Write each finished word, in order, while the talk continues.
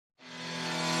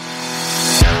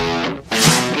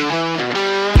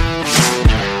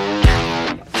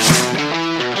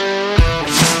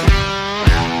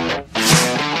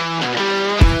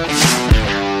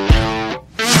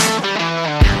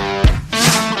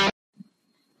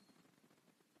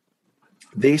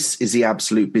This is the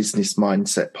Absolute Business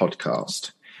Mindset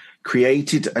podcast,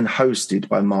 created and hosted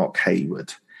by Mark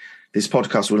Hayward. This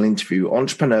podcast will interview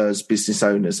entrepreneurs, business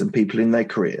owners, and people in their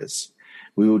careers.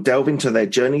 We will delve into their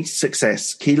journey to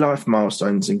success, key life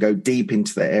milestones, and go deep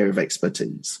into their area of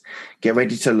expertise. Get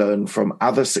ready to learn from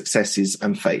other successes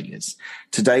and failures.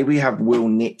 Today, we have Will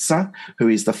Nitze, who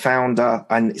is the founder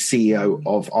and CEO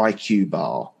of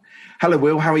IQBAR. Hello,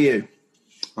 Will. How are you?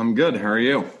 I'm good. How are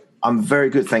you? I'm very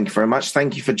good. Thank you very much.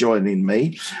 Thank you for joining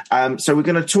me. So we're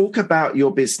going to talk about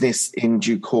your business in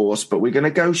due course, but we're going to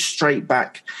go straight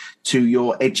back to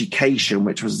your education,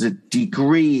 which was a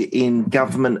degree in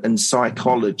government and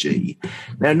psychology.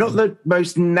 Now, not the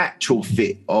most natural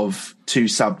fit of two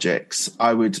subjects,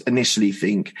 I would initially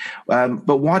think.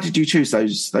 But why did you choose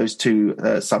those two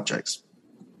subjects?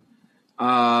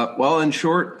 Well, in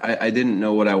short, I didn't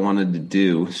know what I wanted to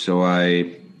do. So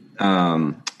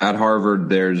at Harvard,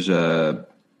 there's a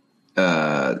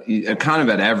kind of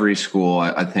at every school,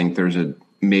 I think there's a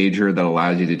major that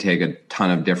allows you to take a ton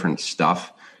of different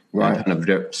stuff, right?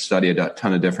 Study a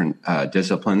ton of different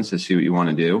disciplines to see what you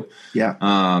want to do.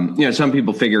 Yeah. Some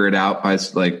people figure it out by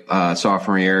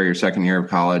sophomore year or second year of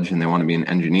college, and they want to be an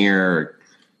engineer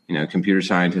or, computer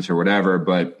scientist or whatever.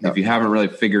 But if you haven't really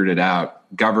figured it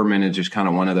out, government is just kind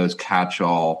of one of those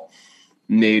catch-all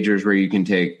majors where you can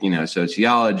take,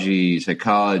 sociology,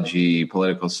 psychology,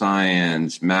 political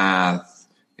science, math,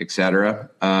 etc.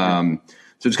 So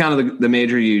it's kind of the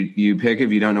major you pick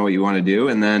if you don't know what you want to do.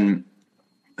 And then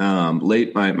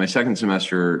late my second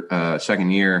semester,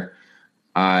 second year,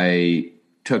 I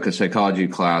took a psychology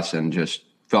class and just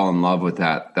fell in love with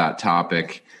that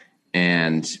topic.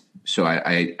 And so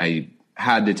I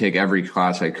had to take every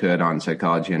class I could on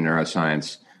psychology and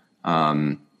neuroscience.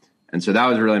 And so that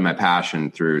was really my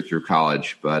passion through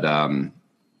college. But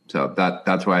so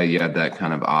that's why you had that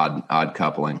kind of odd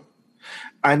coupling.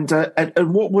 And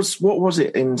what was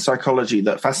it in psychology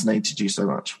that fascinated you so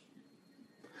much?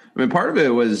 I mean, part of it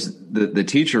was the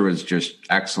teacher was just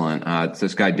excellent. It's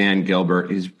this guy, Dan Gilbert.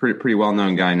 He's a pretty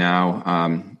well-known guy now.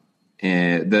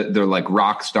 And the like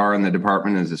rock star in the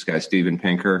department is this guy, Steven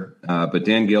Pinker. But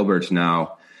Dan Gilbert's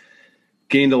now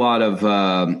gained a lot of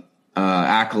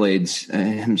accolades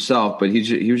himself, but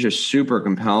he was just super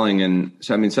compelling. And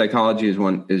so, I mean, psychology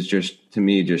is just, to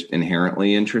me, just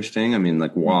inherently interesting. I mean,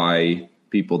 like why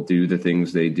people do the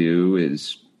things they do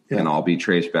can all be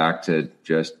traced back to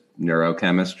just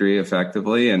neurochemistry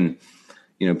effectively. And,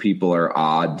 people are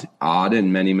odd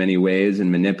in many, many ways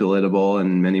and manipulatable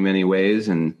in many, many ways.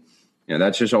 And,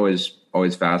 that's just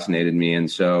always fascinated me. And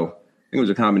so I think it was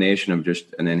a combination of just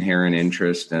an inherent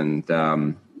interest and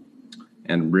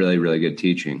really, really good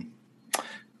teaching.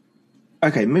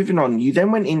 Okay, moving on. You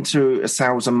then went into a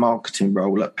sales and marketing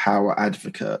role at Power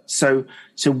Advocate. So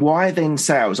why then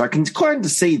sales? I can kind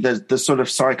of see the sort of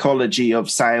psychology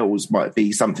of sales might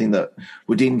be something that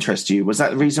would interest you. Was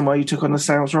that the reason why you took on the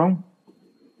sales role?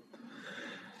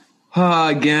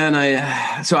 Again,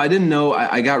 I didn't know.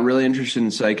 I got really interested in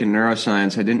psych and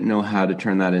neuroscience. I didn't know how to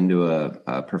turn that into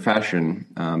a profession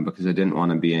because I didn't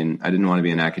want to be in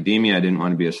academia. I didn't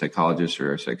want to be a psychologist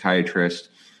or a psychiatrist.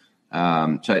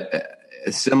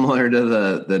 Similar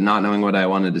to the not knowing what I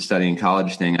wanted to study in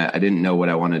college thing, I didn't know what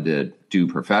I wanted to do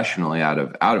professionally out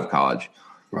of college.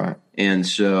 Right. And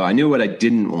so I knew what I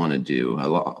didn't want to do.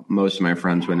 Most of my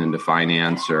friends went into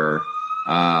finance or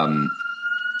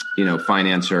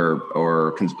finance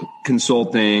or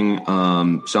consulting,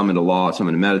 some into law, some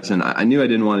into medicine. I knew I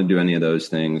didn't want to do any of those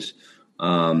things.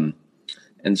 And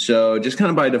so just kind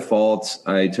of by default,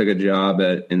 I took a job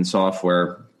in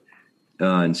software,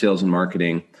 in sales and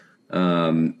marketing.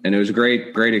 And it was a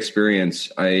great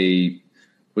experience. I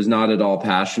was not at all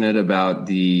passionate about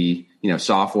the,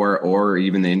 software or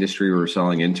even the industry we were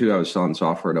selling into. I was selling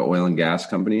software to oil and gas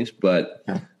companies, but,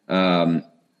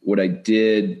 what I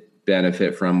did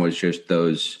benefit from was just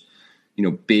those,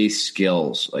 base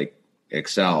skills like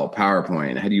Excel,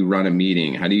 PowerPoint. How do you run a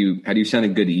meeting? How do you send a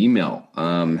good email?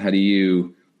 How do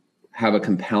you have a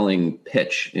compelling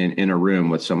pitch in a room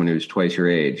with someone who's twice your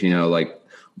age? Like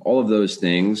all of those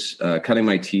things, cutting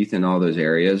my teeth in all those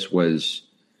areas was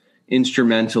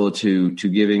instrumental to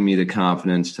giving me the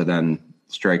confidence to then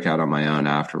strike out on my own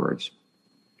afterwards.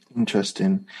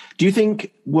 Interesting. Do you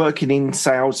think working in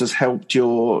sales has helped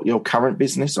your current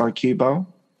business, IQBAR?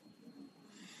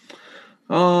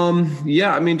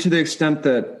 Yeah, I mean, to the extent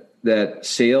that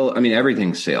sale, I mean,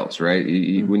 everything's sales, right?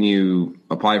 When you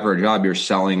apply for a job, you're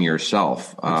selling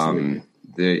yourself.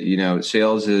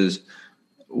 Sales is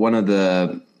one of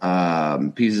the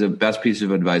best pieces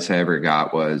of advice I ever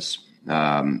got was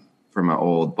from an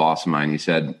old boss of mine. He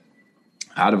said,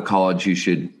 out of college, you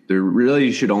should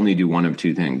only do one of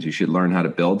two things. You should learn how to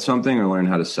build something or learn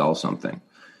how to sell something.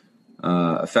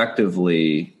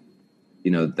 Effectively,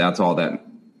 that's all that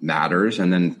matters.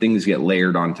 And then things get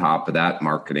layered on top of that,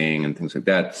 marketing and things like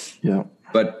that. Yeah.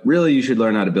 But really, you should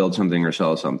learn how to build something or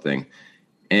sell something.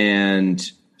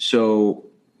 And so,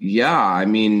 I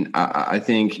mean, I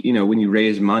think, when you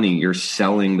raise money, you're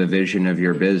selling the vision of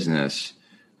your business.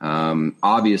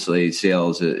 Obviously,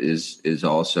 sales is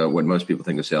also what most people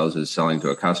think of sales is selling to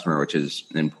a customer, which is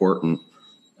important.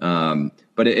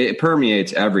 But it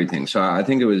permeates everything. So I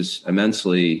think it was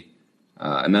immensely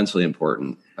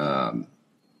important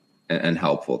and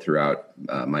helpful throughout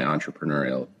my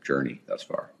entrepreneurial journey thus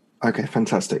far. Okay,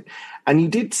 fantastic. And you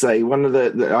did say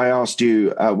I asked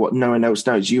you what no one else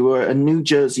knows. You were a New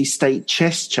Jersey State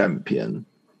chess champion.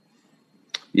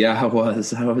 Yeah, I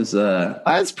was.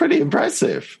 That's pretty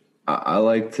impressive. I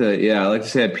like to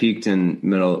say I peaked in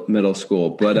middle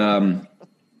school, but I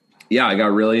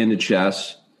got really into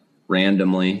chess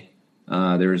randomly.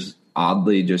 There's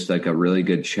oddly just like a really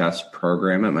good chess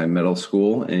program at my middle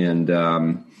school, and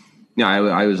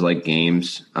I was like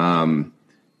games.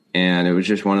 And it was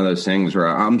just one of those things where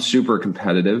I'm super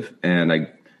competitive, and I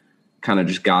kind of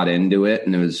just got into it,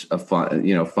 and it was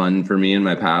fun for me in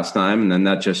my pastime. And then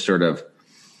that just sort of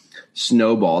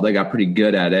snowballed. I got pretty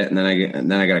good at it, and then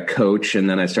I got a coach, and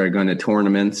then I started going to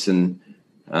tournaments, and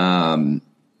that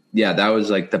was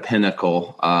like the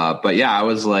pinnacle. But yeah, I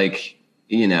was like,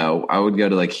 I would go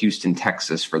to like Houston,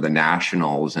 Texas for the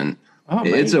nationals, and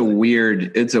it's a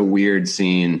weird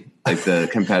scene. Like the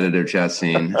competitive chess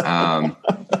scene.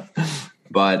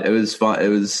 But it was fun. It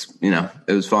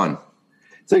was fun.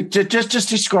 So just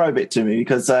describe it to me,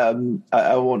 because I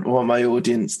want my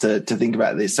audience to think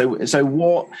about this. So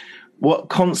what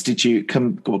constitute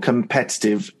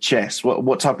competitive chess?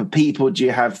 What type of people do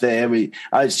you have there?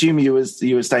 I assume you were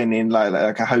staying in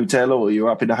like a hotel, or you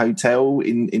were up in a hotel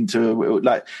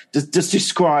just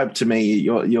describe to me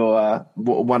your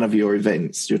one of your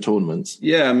events, your tournaments.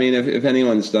 Yeah, I mean, if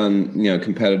anyone's done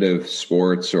competitive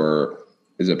sports or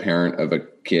is a parent of a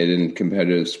kid in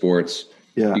competitive sports,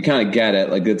 you kind of get it.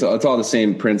 Like it's all the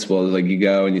same principles. Like you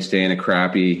go and you stay in a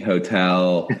crappy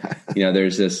hotel.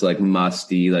 There's this like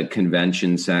musty like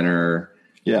convention center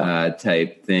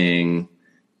type thing.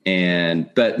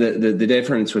 But the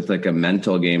difference with like a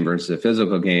mental game versus a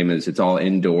physical game is it's all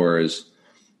indoors.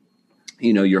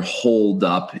 You're holed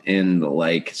up in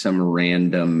like some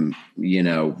random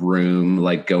room,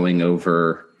 like going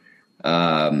over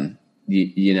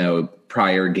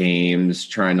prior games,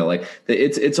 trying to like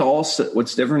it's all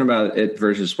what's different about it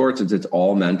versus sports is it's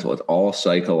all mental, it's all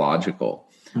psychological.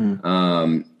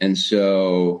 And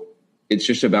so it's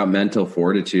just about mental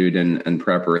fortitude and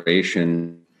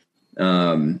preparation.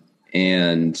 And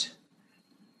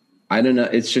I don't know,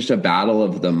 it's just a battle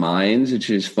of the minds, which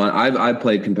is fun. I've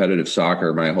played competitive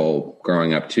soccer my whole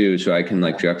growing up too, so I can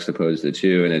like juxtapose the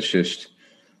two, and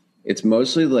it's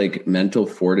mostly like mental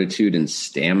fortitude and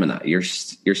stamina. You're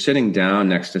sitting down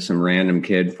next to some random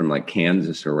kid from like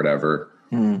Kansas or whatever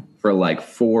for like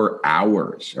 4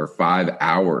 hours or 5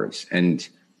 hours. And,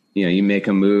 you make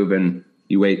a move and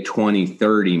you wait 20,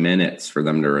 30 minutes for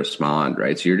them to respond.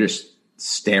 Right. So you're just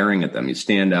staring at them. You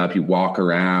stand up, you walk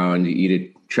around, you eat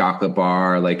a chocolate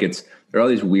bar. Like there are all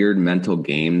these weird mental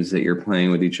games that you're playing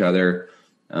with each other.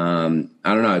 I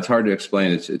don't know. It's hard to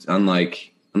explain. It's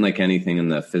unlike anything in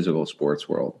the physical sports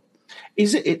world.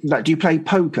 Is it like, do you play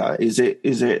poker? Is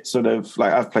it sort of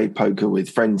like, I've played poker with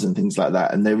friends and things like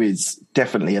that, and there is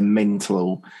definitely a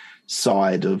mental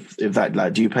side of that.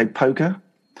 Like, do you play poker?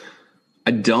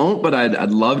 I don't, but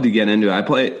I'd love to get into it. I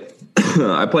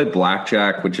play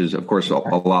blackjack, which is of course a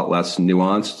lot less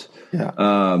nuanced. Yeah.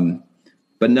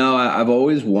 But no, I've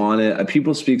always wanted.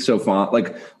 People speak so fond.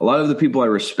 Like a lot of the people I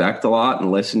respect a lot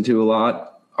and listen to a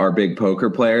lot are big poker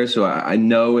players. So I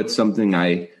know it's something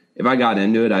if I got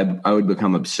into it, I would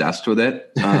become obsessed with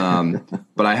it.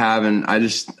 But I haven't. I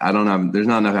don't know. There's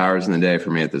not enough hours in the day for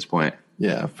me at this point.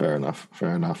 Yeah, fair enough.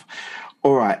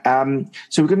 All right.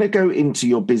 So we're going to go into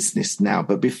your business now.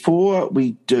 But before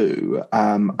we do,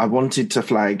 I wanted to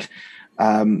flag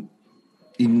in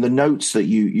the notes that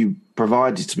you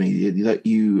provided to me that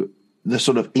the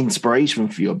sort of inspiration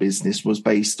for your business was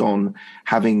based on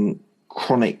having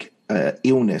chronic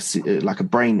illness, like a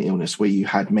brain illness, where you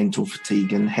had mental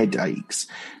fatigue and headaches.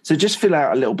 So just fill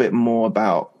out a little bit more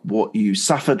about what you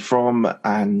suffered from,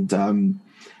 and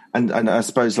I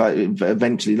suppose like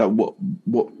eventually, like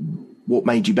what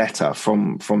made you better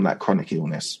from that chronic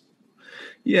illness.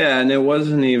 Yeah, and it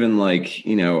wasn't even like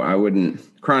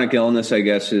chronic illness, I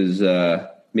guess, is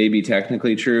maybe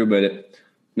technically true, but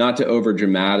not to over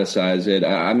dramatize it.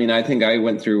 I mean, I think I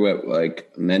went through what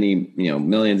like many,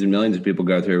 millions and millions of people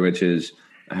go through, which is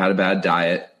I had a bad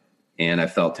diet and I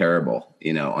felt terrible,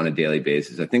 on a daily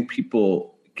basis. I think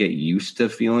people get used to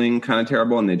feeling kind of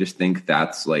terrible and they just think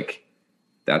that's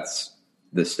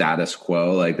the status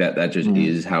quo. Like that just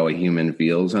is how a human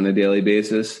feels on a daily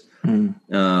basis.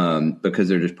 Because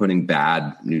they're just putting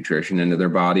bad nutrition into their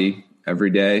body every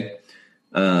day.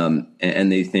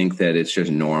 And they think that it's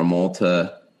just normal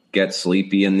to get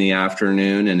sleepy in the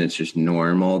afternoon and it's just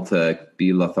normal to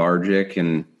be lethargic.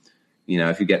 And,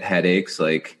 if you get headaches,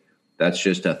 like that's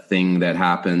just a thing that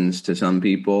happens to some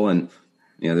people. And,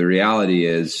 the reality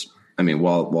is, I mean,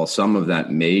 while some of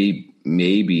that may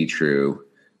be true,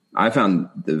 I found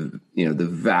the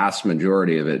vast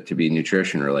majority of it to be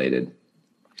nutrition related.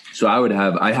 So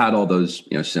I had all those,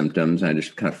 symptoms. I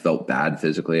just kind of felt bad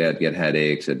physically. I'd get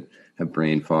headaches, I'd have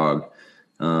brain fog.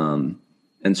 And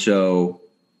so,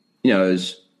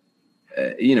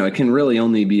 it can really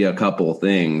only be a couple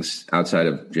things outside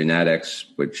of genetics,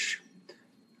 which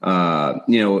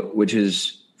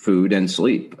is food and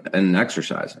sleep and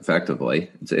exercise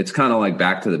effectively. It's kind of like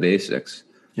back to the basics.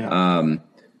 Yeah.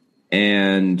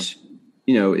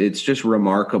 It's just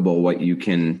remarkable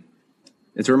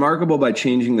it's remarkable by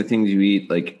changing the things you eat,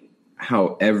 like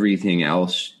how everything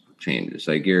else changes.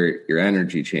 Like your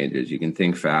energy changes. You can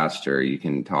think faster. You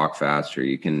can talk faster.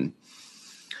 You can,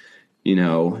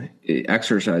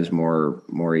 exercise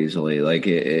more easily. Like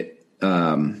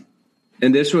and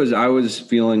I was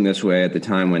feeling this way at the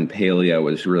time when paleo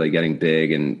was really getting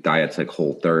big and diets like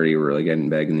Whole30 were really getting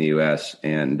big in the US.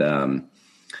 And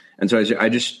so I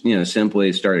just,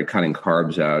 simply started cutting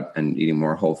carbs out and eating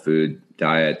more whole food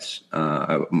diets,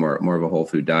 more of a whole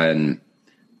food diet. And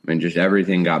I mean, just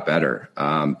everything got better.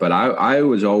 But I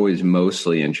was always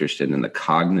mostly interested in the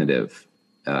cognitive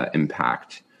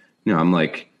impact. I'm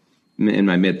like in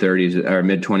my mid 30s or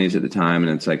mid 20s at the time.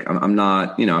 And it's like, I'm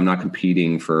not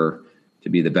competing to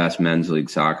be the best men's league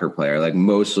soccer player. Like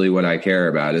mostly what I care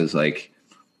about is like,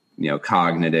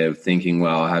 cognitive, thinking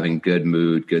well, having good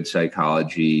mood, good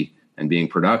psychology, and being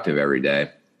productive every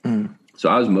day. So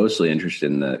I was mostly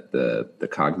interested in the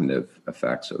cognitive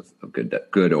effects of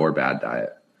good or bad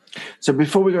diet. So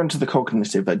before we go into the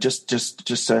cognitive,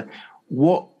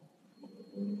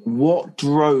 what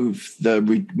drove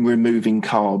the removing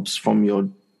carbs from your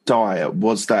diet?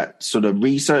 Was that sort of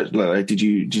research? Like, did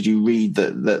you read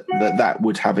that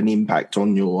would have an impact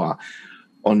on your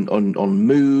on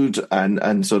mood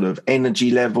and sort of energy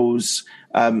levels?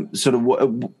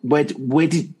 Where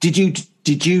did you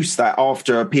deduce that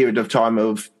after a period of time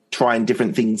of trying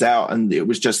different things out, and it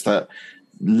was just that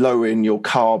lowering your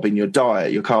carbs in your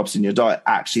diet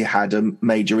actually had a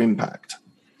major impact?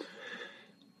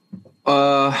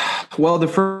 Well, the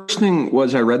first thing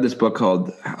was I read this book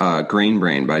called Grain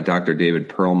Brain by Dr. David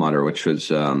Perlmutter, which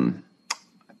was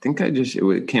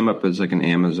it came up as like an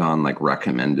Amazon like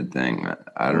recommended thing.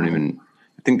 I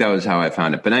think that was how I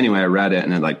found it. But anyway, I read it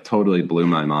and it like totally blew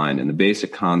my mind. And the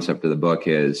basic concept of the book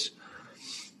is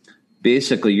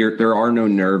basically there are no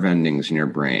nerve endings in your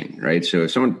brain, right? So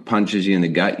if someone punches you in the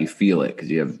gut, you feel it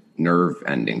because you have nerve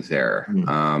endings there.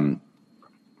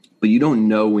 But you don't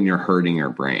know when you're hurting your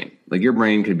brain. Like your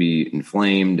brain could be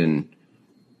inflamed and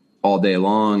all day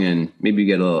long, and maybe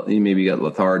you get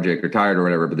lethargic or tired or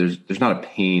whatever, but there's not a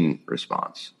pain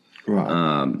response.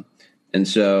 Right. And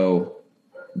so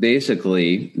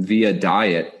basically via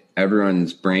diet,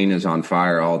 everyone's brain is on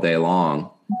fire all day long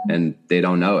and they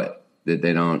don't know it.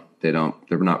 They're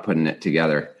not putting it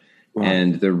together. Right.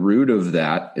 And the root of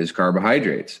that is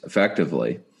carbohydrates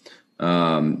effectively.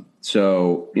 So,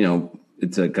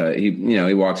 it's like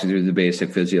he walks you through the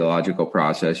basic physiological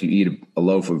process. You eat a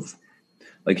loaf of,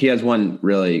 like he has one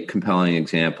really compelling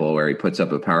example where he puts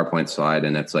up a PowerPoint slide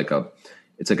and it's like a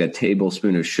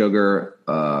tablespoon of sugar,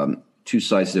 2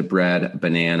 slices of bread, a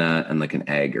banana, and like an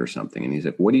egg or something. And he's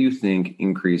like, what do you think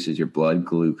increases your blood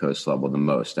glucose level the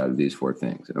most out of these 4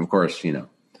 things? And of course,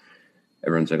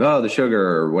 everyone's like, oh, the sugar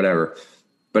or whatever,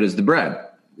 but it's the bread.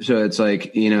 So it's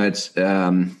like,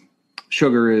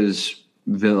 sugar is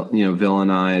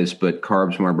villainized, but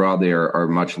carbs more broadly are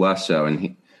much less so.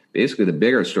 And basically the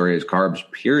bigger story is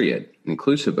carbs, period,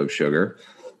 inclusive of sugar.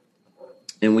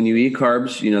 And when you eat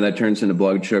carbs, that turns into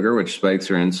blood sugar, which spikes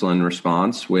your insulin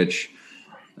response, which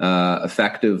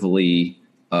effectively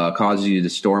causes you to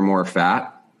store more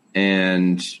fat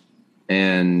and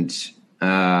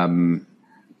have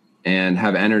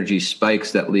energy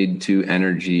spikes that lead to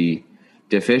energy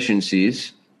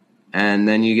deficiencies. And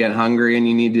then you get hungry and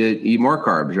you need to eat more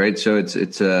carbs, right? So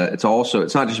it's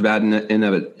not just bad in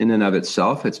and of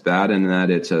itself. It's bad in that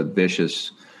it's a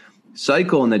vicious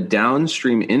cycle and the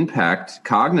downstream impact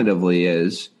cognitively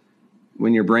is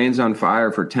when your brain's on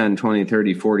fire for 10, 20,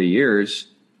 30, 40 years,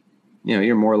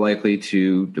 you're more likely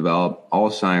to develop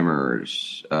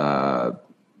Alzheimer's,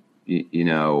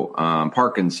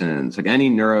 Parkinson's, like any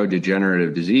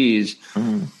neurodegenerative disease.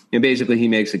 Basically he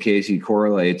makes the case, he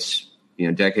correlates,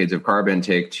 decades of carb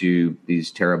intake to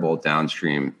these terrible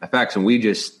downstream effects. And we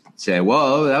just say,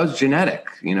 well, that was genetic.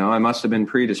 I must have been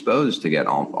predisposed to get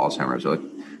Alzheimer's.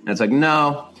 And it's like,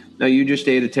 no, you just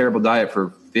ate a terrible diet for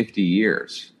 50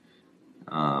 years.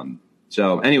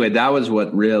 So anyway, that was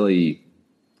what really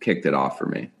kicked it off for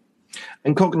me.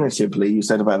 And cognitively, you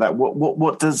said about that.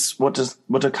 What do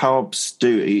carbs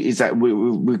do? Is that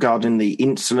regarding the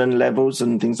insulin levels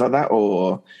and things like that,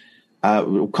 or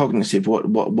cognitive?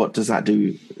 What does that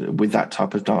do with that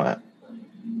type of diet?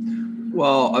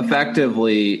 Well,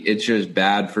 effectively, it's just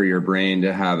bad for your brain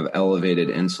to have elevated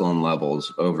insulin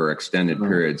levels over extended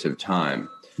periods of time.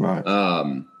 Right.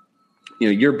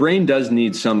 Your brain does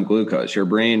need some glucose. Your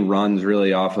brain runs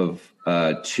really off of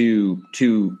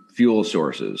two fuel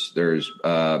sources. There's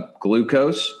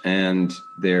glucose and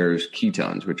there's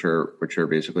ketones, which are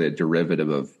basically a derivative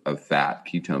of fat,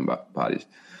 ketone bodies.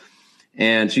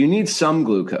 And so you need some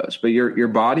glucose, but your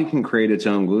body can create its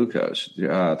own glucose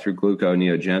through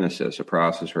gluconeogenesis, a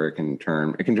process where it can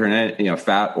turn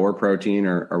fat or protein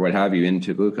or what have you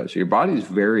into glucose. So your body's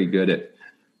very good at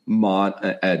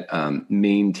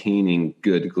maintaining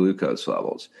good glucose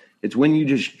levels. It's when you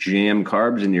just jam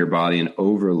carbs into your body and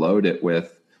overload it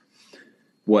with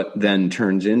what then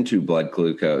turns into blood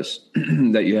glucose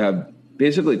that you have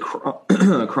basically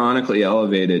chronically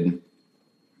elevated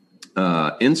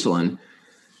insulin,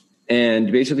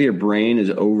 and basically your brain is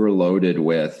overloaded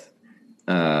with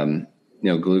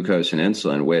glucose and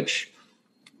insulin, which,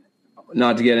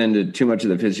 not to get into too much of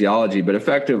the physiology, but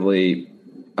effectively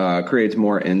creates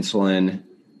more insulin,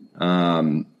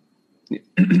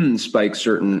 spikes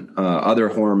certain other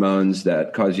hormones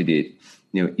that cause you to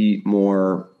eat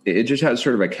more. It just has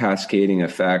sort of a cascading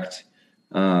effect,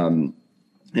 in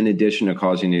addition to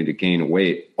causing you to gain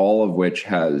weight, all of which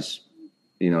has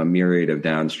a myriad of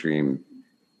downstream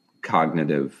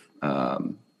cognitive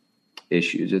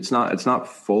issues. It's not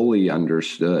fully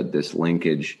understood, this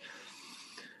linkage,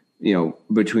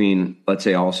 between, let's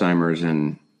say, Alzheimer's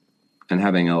and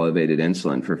having elevated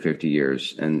insulin for 50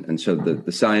 years. And so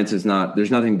the science is not,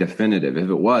 there's nothing definitive. If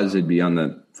it was, it'd be on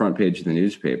the front page of the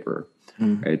newspaper.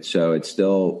 Right. So it's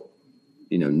still,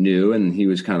 new, and he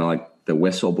was kind of like the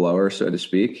whistleblower, so to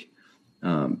speak.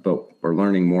 But we're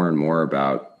learning more and more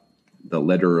about the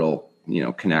literal,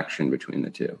 connection between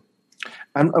the two.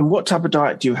 And what type of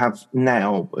diet do you have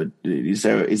now? Is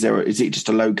it just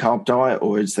a low carb diet,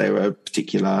 or is there a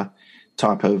particular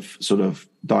type of sort of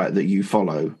diet that you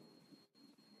follow?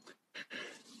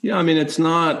 Yeah, I mean, it's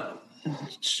not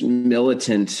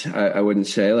militant. I wouldn't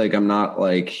say, like, I'm not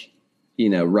like,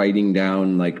 writing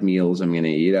down like meals I'm going to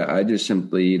eat. I just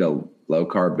simply eat a low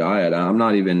carb diet. I'm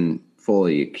not even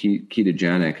fully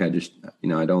ketogenic. I just,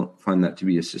 I don't find that to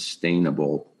be a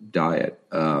sustainable diet.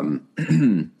 I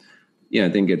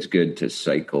think it's good to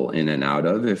cycle in and out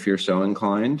of if you're so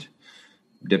inclined,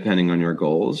 depending on your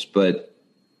goals. But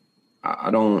I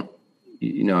don't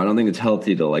think it's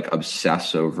healthy to like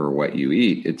obsess over what you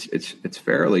eat. It's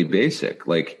fairly basic.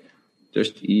 Like,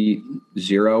 just eat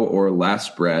 0 or less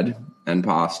bread and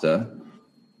pasta,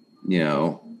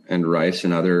 and rice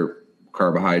and other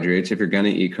carbohydrates. If you're going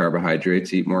to eat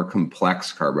carbohydrates, eat more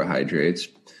complex carbohydrates,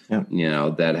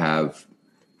 that have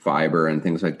fiber and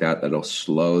things like that, that'll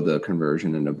slow the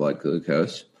conversion into blood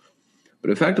glucose. But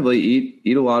effectively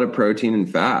eat a lot of protein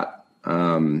and fat,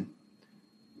 and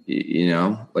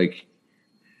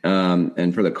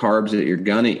for the carbs that you're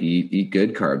going to eat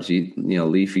good carbs, eat,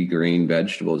 leafy green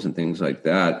vegetables and things like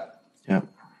that. Yeah.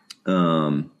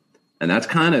 And that's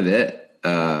kind of it.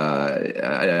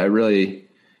 I really,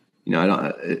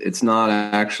 it's not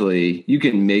actually, you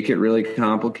can make it really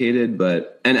complicated,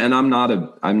 but, and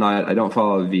I don't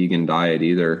follow a vegan diet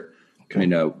either.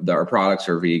 Okay. Our products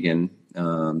are vegan.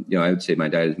 I would say my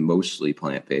diet is mostly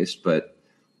plant-based, but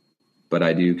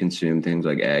I do consume things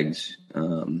like eggs.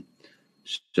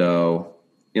 So,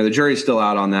 the jury's still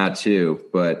out on that too,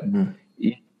 but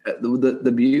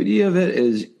the beauty of it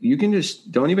is you can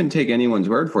just don't even take anyone's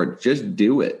word for it. Just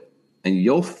do it and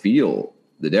you'll feel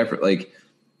the difference. Like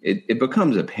it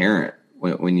becomes apparent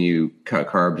when you cut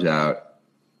carbs out,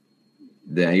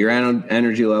 that your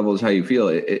energy levels, how you feel,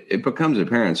 it becomes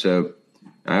apparent. So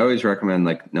I always recommend,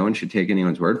 like, no one should take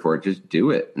anyone's word for it. Just do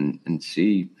it and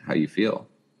see how you feel.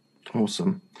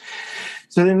 Awesome.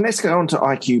 So then let's go on to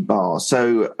IQBAR.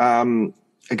 So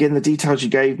again, the details you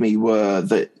gave me were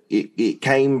that it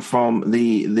came from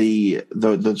the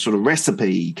sort of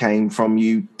recipe came from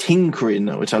you tinkering,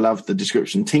 which I love the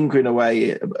description, tinkering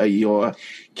away at your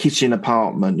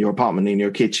apartment in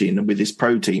your kitchen with this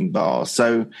protein bar.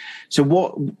 So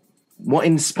what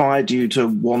inspired you to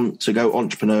want to go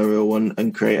entrepreneurial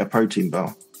and create a protein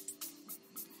bar?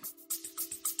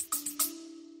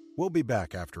 We'll be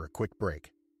back after a quick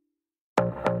break.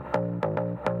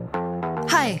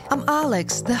 Hi, I'm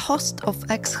Alex, the host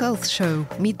of X Health Show.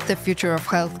 Meet the future of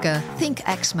healthcare. Think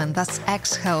X-Men, that's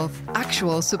X Health.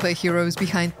 Actual superheroes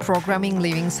behind programming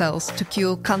living cells to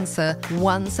cure cancer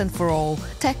once and for all.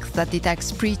 Tech that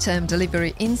detects preterm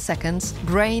delivery in seconds,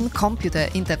 brain-computer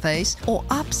interface, or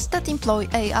apps that employ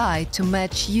AI to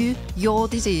match you, your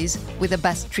disease, with the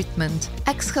best treatment.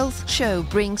 X Health Show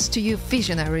brings to you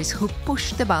visionaries who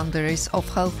push the boundaries of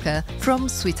healthcare from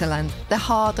Switzerland, the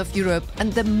heart of Europe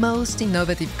and the most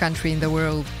innovative country in the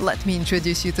world. Let me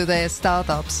introduce you to their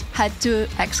startups. Head to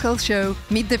X Health Show,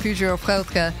 meet the future of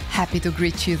healthcare. Happy to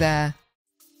greet you there.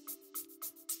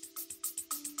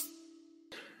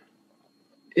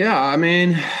 Yeah, I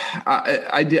mean,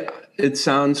 I did. It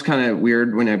sounds kind of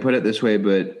weird when I put it this way,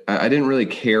 but I didn't really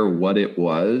care what it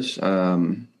was.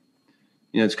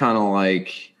 It's kind of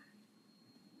like,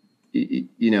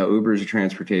 Uber is a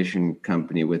transportation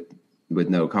company with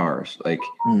no cars. Like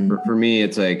for me,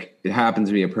 it's like, it happens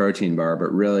to be a protein bar,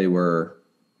 but really we're,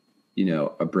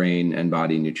 a brain and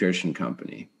body nutrition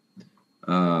company.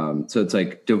 So it's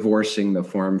like divorcing the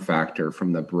form factor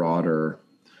from the broader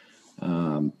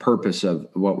purpose of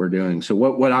what we're doing. So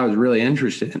what I was really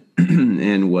interested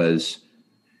in was,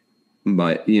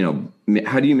 how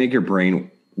do you make your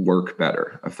brain work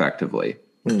better effectively?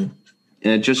 And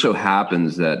it just so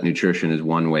happens that nutrition is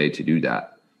one way to do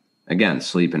that. Again,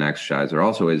 sleep and exercise are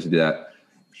also ways to do that.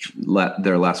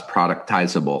 They're less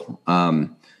productizable,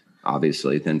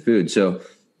 obviously, than food. So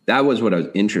that was what I was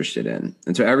interested in.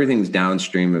 And so everything's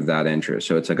downstream of that interest.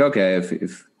 So it's like, okay,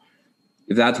 if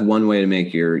that's one way to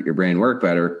make your brain work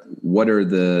better, what are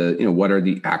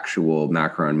the actual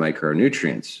macro and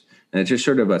micronutrients? And it's just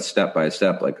sort of a step by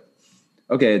step, like,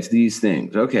 okay, it's these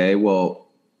things. Okay, well,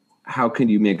 how can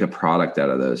you make a product out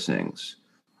of those things?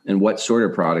 And what sort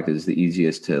of product is the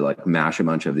easiest to like mash a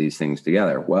bunch of these things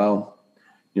together? Well,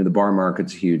 the bar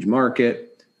market's a huge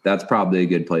market. That's probably a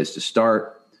good place to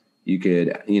start. You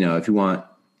could, if you want,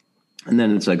 and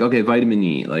then it's like, okay, vitamin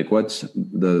E, like what's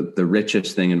the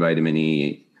richest thing in vitamin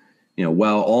E?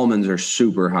 Well, almonds are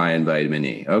super high in vitamin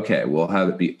E. Okay, we'll have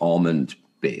it be almond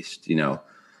based.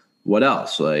 What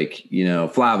else? Like,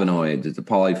 flavonoids, it's a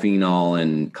polyphenol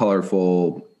and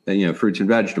colorful, fruits and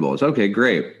vegetables. Okay,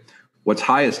 great. What's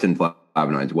highest in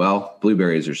flavonoids? Well,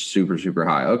 blueberries are super, super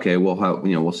high. Okay,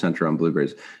 we'll center on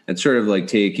blueberries. It's sort of like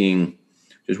taking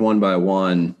just one by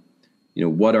one,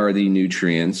 what are the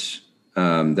nutrients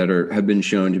that have been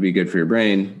shown to be good for your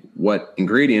brain? What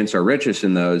ingredients are richest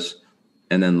in those?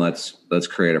 And then let's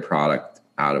create a product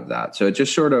out of that. So it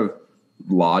just sort of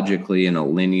logically in a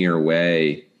linear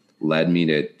way led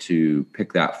me to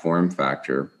pick that form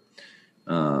factor.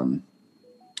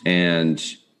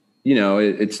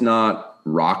 It's not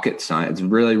rocket science. It's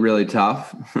really, really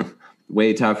tough,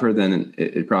 way tougher than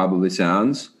it probably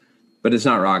sounds, but it's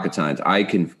not rocket science. I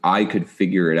could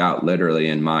figure it out literally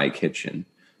in my kitchen.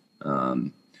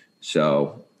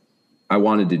 So I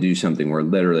wanted to do something where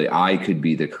literally I could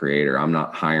be the creator. I'm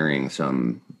not hiring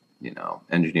some,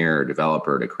 engineer or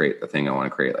developer to create the thing I want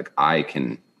to create. Like I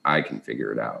can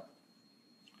figure it out.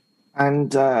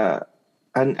 And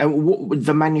what with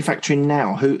the manufacturing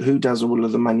now? Who does all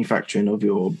of the manufacturing of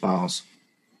your bars?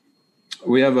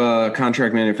 We have a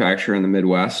contract manufacturer in the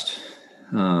Midwest.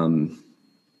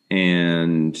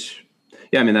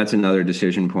 That's another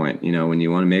decision point. When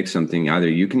you want to make something, either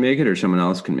you can make it or someone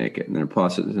else can make it. And there are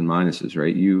pluses and minuses,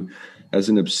 right? You, as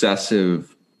an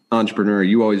obsessive entrepreneur,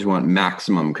 you always want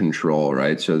maximum control,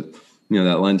 right? So,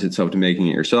 that lends itself to making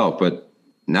it yourself. But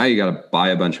now you got to buy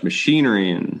a bunch of machinery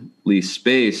and lease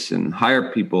space and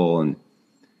hire people. And,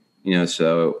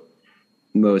 so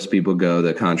most people go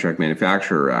the contract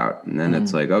manufacturer route. And then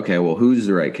it's like, okay, well, who's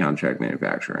the right contract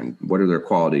manufacturer and what are their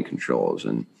quality controls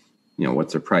and,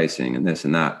 what's their pricing and this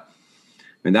and that. I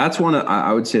mean, that's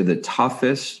I would say the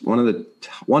toughest, one of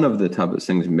the toughest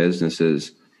things in business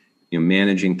is,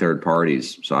 managing third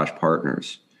parties /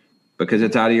 partners, because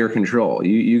it's out of your control.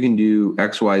 You can do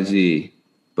X, Y, Z,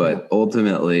 but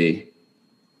ultimately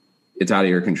it's out of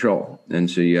your control.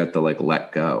 And so you have to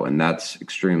let go. And that's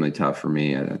extremely tough for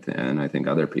me. And I think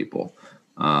other people.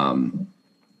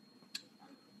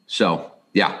 So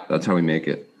yeah, that's how we make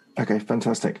it. Okay,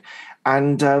 fantastic.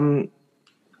 And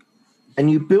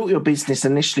you built your business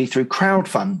initially through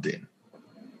crowdfunding.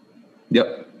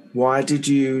 Yep. Why did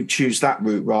you choose that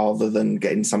route rather than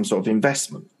getting some sort of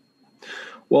investment?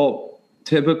 Well,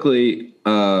 typically,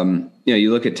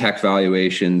 you look at tech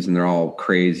valuations and they're all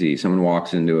crazy. Someone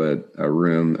walks into a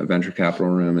room, a venture capital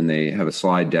room, and they have a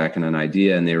slide deck and an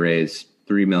idea, and they raise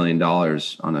 $3 million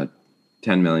on a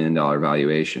 $10 million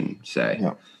valuation, say,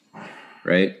 Yeah.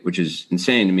 right? Which is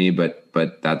insane to me,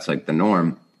 but that's like the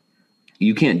norm.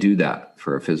 You can't do that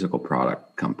for a physical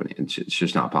product company. It's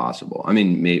just not possible. I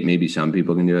mean, maybe some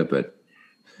people can do it, but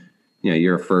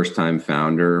you're a first-time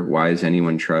founder. Why is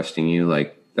anyone trusting you?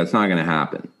 Like, that's not going to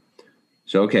happen.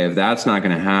 So, okay, if that's not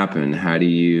going to happen, how do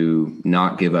you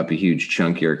not give up a huge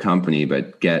chunk of your company,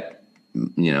 but get,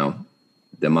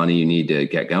 the money you need to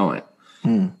get going?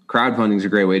 Crowdfunding is a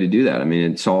great way to do that. I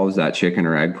mean, it solves that chicken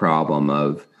or egg problem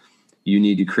of you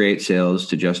need to create sales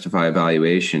to justify a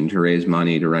valuation to raise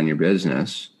money to run your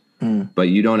business, but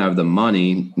you don't have the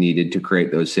money needed to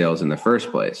create those sales in the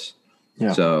first place.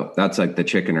 Yeah. So that's like the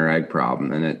chicken or egg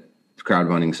problem, and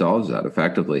crowdfunding solves that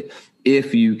effectively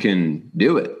if you can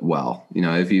do it well.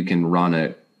 If you can run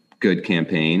a good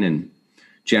campaign and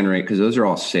generate, because those are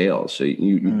all sales. So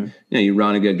you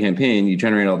run a good campaign, you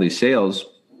generate all these sales.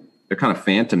 They're kind of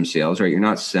phantom sales, right? You're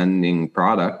not sending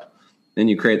product. Then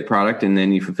you create the product, and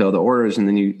then you fulfill the orders, and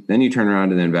then you turn around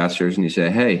to the investors and you say,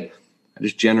 "Hey, I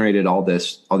just generated all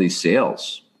these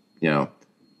sales.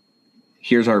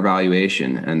 Here's our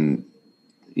valuation," and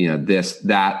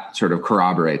that sort of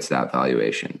corroborates that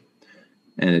valuation,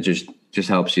 and it just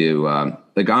helps you.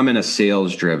 Like, I'm in a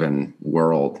sales driven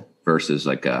world versus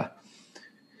like a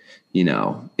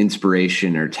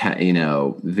inspiration or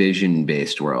vision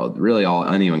based world. Really, all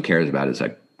anyone cares about is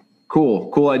like,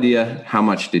 cool idea. How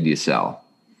much did you sell?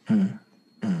 And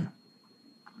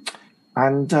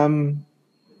do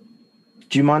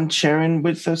you mind sharing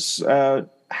with us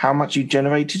how much you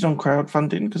generated on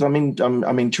crowdfunding? Because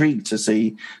I'm intrigued to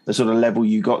see the sort of level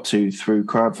you got to through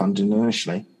crowdfunding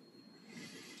initially.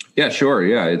 Yeah, sure.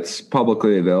 Yeah, it's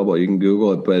publicly available. You can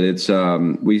Google it, but it's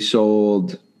we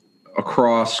sold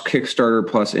across Kickstarter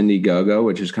plus Indiegogo,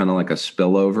 which is kind of like a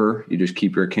spillover. You just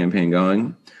keep your campaign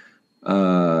going.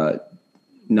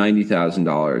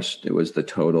 $90,000. It was the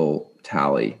total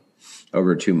tally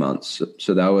over 2 months.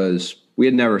 So that was, we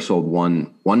had never sold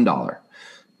 $1.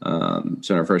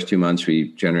 So in our first 2 months,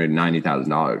 we generated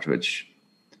 $90,000, which,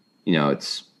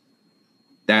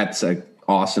 that's an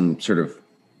awesome sort of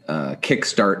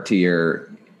kickstart to your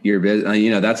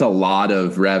business. That's a lot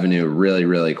of revenue really,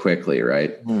 really quickly,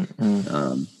 right?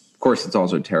 Of course, it's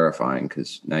also terrifying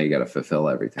because now you got to fulfill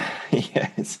everything.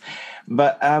 Yes,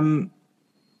 but and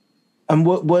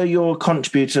what were your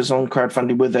contributors on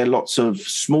crowdfunding? Were there lots of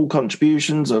small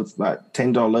contributions of like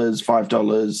 $10,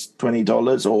 $5,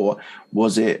 $20, or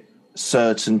was it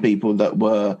certain people that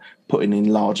were putting in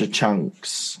larger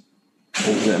chunks?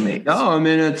 Or was it a mix? No, I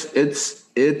mean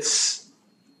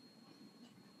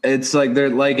it's like they're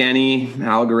like any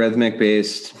algorithmic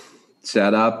based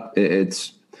setup.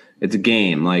 It's a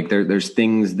game. Like there's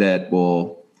things that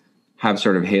will have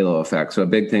sort of halo effect. So a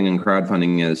big thing in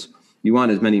crowdfunding is you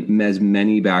want as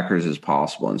many backers as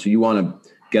possible. And so you want to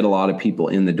get a lot of people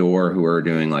in the door who are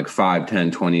doing like $5,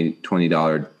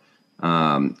 $10,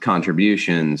 $20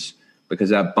 contributions, because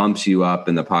that bumps you up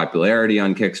in the popularity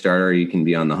on Kickstarter. You can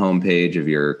be on the homepage of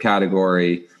your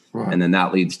category. Right. And then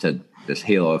that leads to this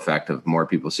halo effect of more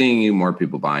people seeing you, more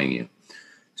people buying you.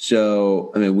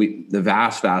 So, I mean, the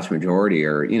vast majority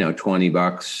are, $20,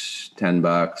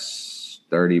 $10,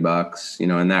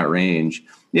 $30, in that range.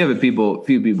 You have a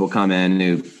few people come in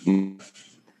who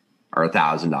are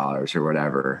 $1,000 or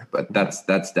whatever, but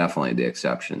that's definitely the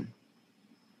exception.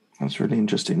 That's really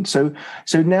interesting. So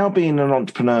now being an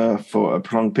entrepreneur for a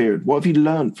prolonged period, what have you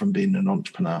learned from being an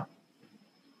entrepreneur?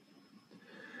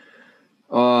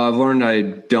 I've learned I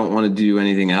don't want to do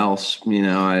anything else.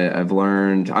 I've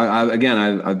learned,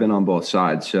 I've been on both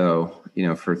sides. So,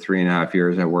 for 3.5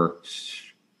 years, I worked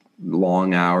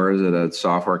long hours at a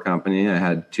software company. I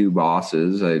had 2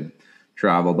 bosses. I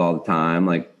traveled all the time,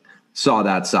 saw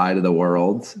that side of the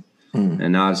world.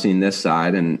 And now I've seen this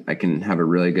side, and I can have a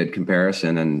really good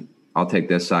comparison, and I'll take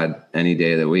this side any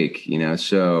day of the week,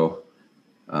 So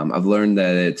I've learned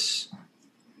that it's,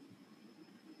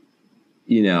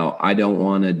 I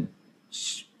don't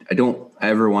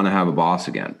ever want to have a boss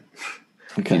again,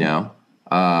 okay.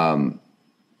 And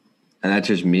that's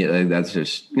just me. That's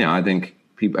just, I think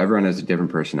everyone has a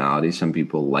different personality. Some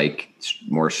people like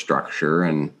more structure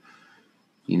and,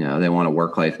 they want a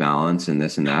work-life balance and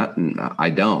this and that. And I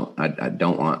don't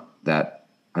want that.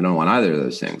 I don't want either of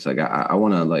those things. I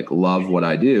want to love what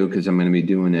I do, because I'm going to be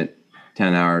doing it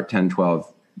 10,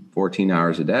 12, 14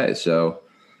 hours a day. So,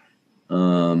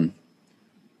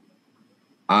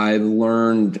 I've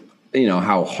learned,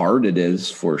 how hard it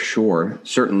is for sure.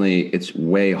 Certainly it's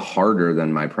way harder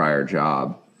than my prior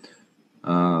job.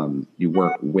 You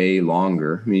work way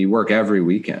longer. I mean, you work every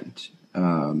weekend.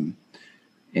 You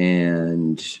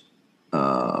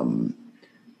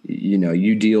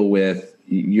deal with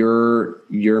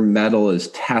your mettle is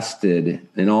tested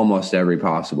in almost every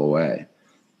possible way.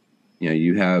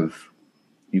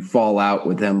 You fall out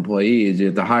with employees. You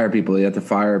have to hire people. You have to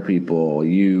fire people.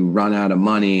 You run out of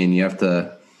money, and you have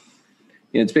to.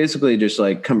 It's basically just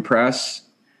like compress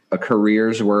a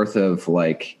career's worth of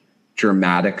like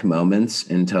dramatic moments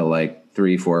into like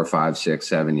 3, 4, 5, 6,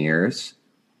 7 years,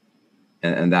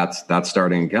 and that's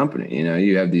starting a company.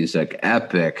 You have these like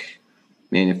epic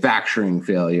manufacturing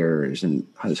failures and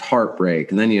this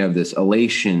heartbreak, and then you have this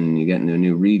elation. You get into a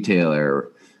new retailer.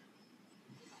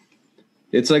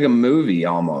 It's like a movie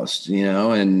almost,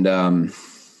 and,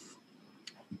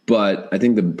 but I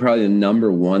think probably the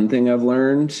number one thing I've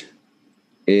learned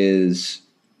is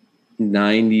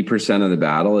 90% of the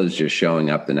battle is just showing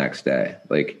up the next day.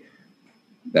 Like,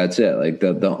 that's it. Like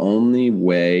the only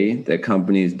way that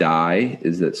companies die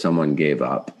is that someone gave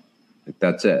up. Like,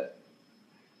 that's it.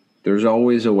 There's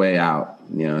always a way out,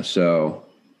 so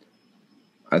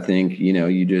I think,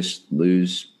 you just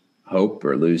lose hope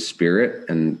or lose spirit,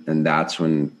 and that's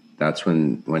when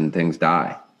things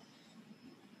die.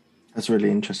 That's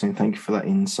really interesting. Thank you for that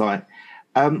insight.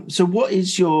 So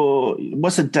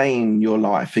what's a day in your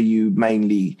life? Are you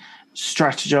mainly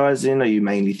strategizing? Are you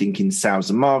mainly thinking sales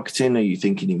and marketing? Are you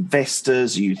thinking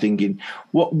investors? Are you thinking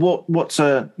what's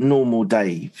a normal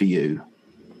day for you?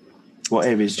 What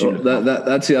areas do you look at?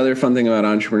 That's the other fun thing about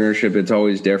entrepreneurship. It's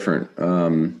always different.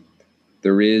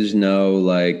 There is no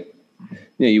like,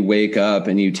 you wake up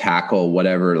and you tackle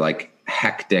whatever like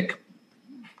hectic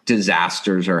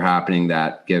disasters are happening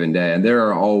that given day. And there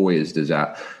are always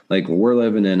disasters. Like, we're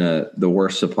living in the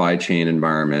worst supply chain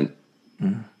environment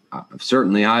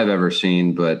certainly I've ever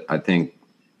seen, but I think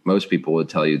most people would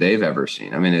tell you they've ever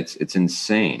seen. I mean, it's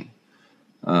insane.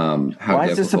 Why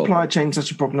is the supply chain such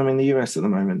a problem in the US at the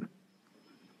moment?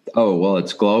 Oh, well,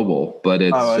 it's global, but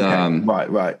it's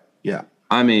right. Yeah.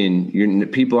 I mean,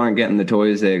 people aren't getting the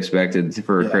toys they expected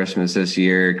for Christmas this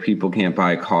year. People can't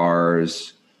buy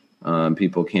cars.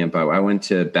 People can't buy. I went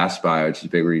to Best Buy, which is a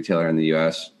big retailer in the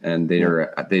U.S., and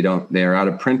they're out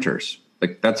of printers.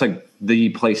 Like, that's like the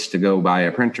place to go buy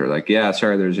a printer. Like,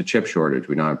 sorry, there's a chip shortage.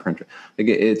 We don't have a printer. Like,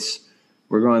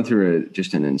 we're going through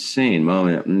just an insane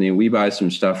moment. I mean, we buy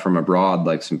some stuff from abroad,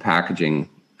 like some packaging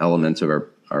elements of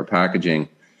our packaging.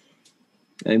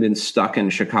 They've been stuck in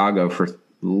Chicago for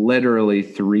literally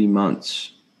 3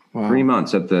 months. Wow. 3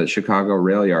 months at the Chicago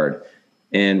rail yard,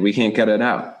 and we can't get it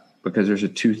out because there's a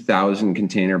 2,000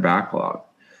 container backlog.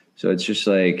 So it's just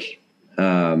like,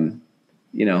 I'm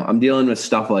dealing with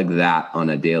stuff like that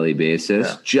on a daily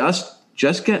basis. Yeah.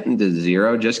 Just getting to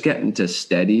zero, just getting to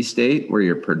steady state where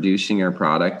you're producing your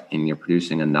product and you're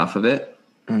producing enough of it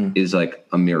is like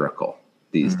a miracle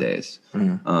these days.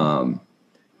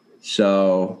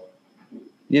 So,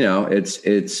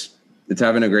 it's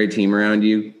having a great team around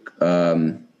you,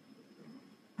 and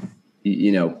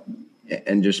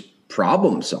just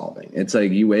problem solving. It's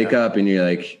like you wake up and you're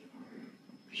like,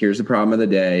 here's the problem of the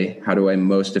day. How do I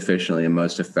most efficiently and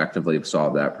most effectively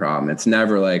solve that problem? It's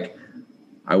never like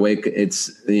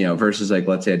versus like,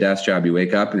 let's say a desk job, you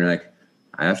wake up and you're like,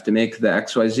 I have to make the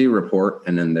XYZ report.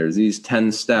 And then there's these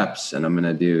 10 steps and I'm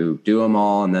going to do them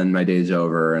all. And then my day's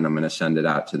over and I'm going to send it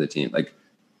out to the team. Like,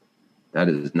 that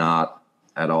is not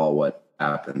at all what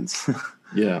happens.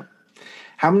 Yeah.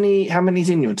 How many's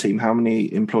in your team? How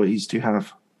many employees do you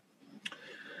have?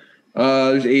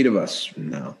 There's 8 of us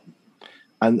now.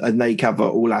 And they cover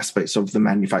all aspects of the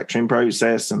manufacturing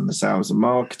process and the sales and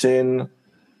marketing?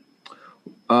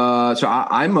 So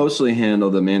I mostly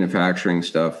handle the manufacturing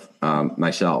stuff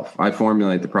myself. I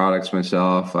formulate the products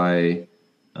myself. I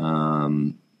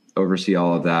oversee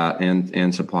all of that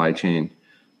and supply chain.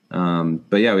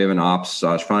 But yeah, we have an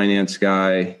ops/finance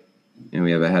guy, and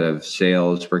we have a head of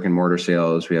sales, brick and mortar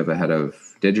sales. We have a head of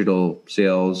digital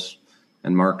sales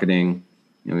and marketing.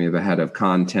 And we have a head of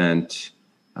content.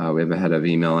 We have a head of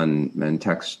email and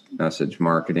text message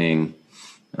marketing.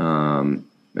 We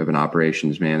have an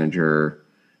operations manager,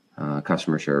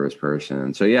 customer service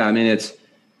person. So yeah, I mean,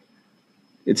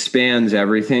 it spans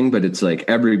everything, but it's like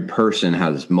every person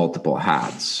has multiple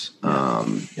hats.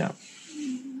 Yeah.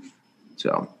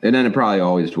 So, and then it probably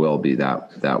always will be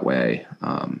that way.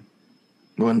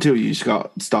 Well, until you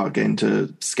start getting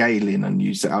to scaling and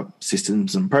you set up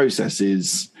systems and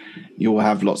processes, you'll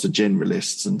have lots of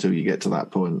generalists until you get to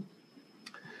that point.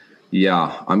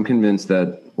 Yeah, I'm convinced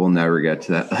that we'll never get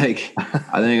to that. Like,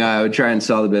 I think I would try and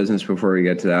sell the business before we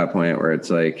get to that point where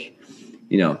it's like,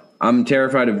 I'm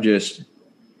terrified of just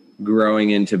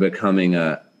growing into becoming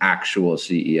a actual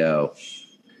CEO.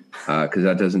 Cause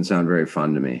that doesn't sound very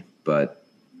fun to me, but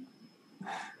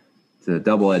it's a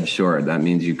double-edged sword. That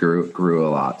means you grew a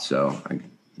lot. So I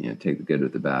take the good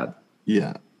with the bad.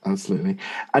 Yeah, absolutely.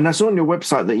 And I saw on your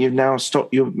website that you've now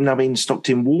been stocked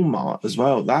in Walmart as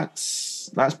well. That's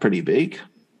pretty big.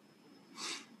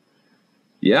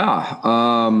 Yeah.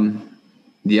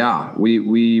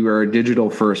 We were a digital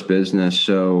first business.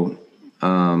 So,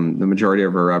 the majority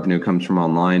of our revenue comes from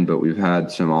online, but we've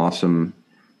had some awesome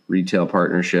retail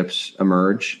partnerships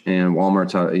emerge, and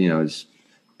Walmart's, is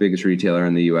biggest retailer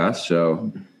in the US.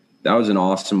 So that was an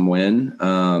awesome win.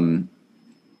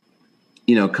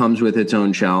 Comes with its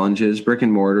own challenges. Brick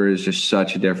and mortar is just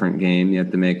such a different game. You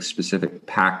have to make specific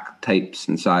pack types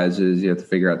and sizes. You have to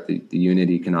figure out the unit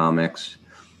economics.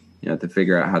 You have to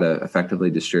figure out how to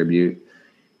effectively distribute.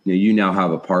 You now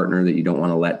have a partner that you don't want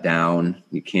to let down.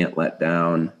 You can't let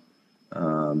down.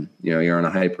 You're on a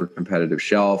hyper competitive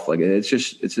shelf. Like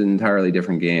it's an entirely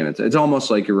different game. It's almost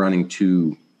like you're running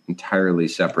two entirely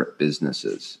separate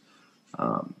businesses,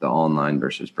 the online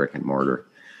versus brick and mortar.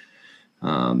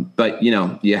 But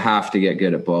you have to get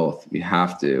good at both. You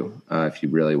have to, if you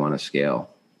really want to scale.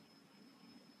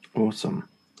 Awesome.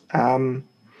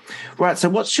 Right. So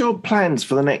what's your plans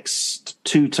for the next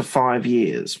 2 to 5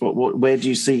 years? Where do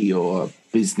you see your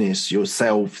business,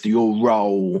 yourself, your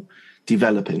role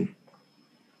developing?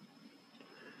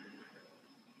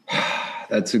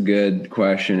 That's a good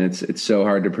question. It's so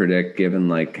hard to predict given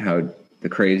like how the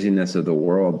craziness of the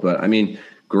world, but I mean,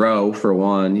 grow for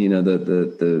one,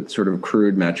 the sort of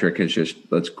crude metric is just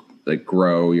let's like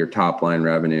grow your top line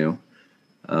revenue.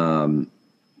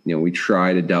 We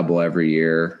try to double every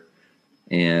year.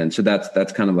 And so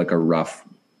that's kind of like a rough,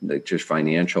 like just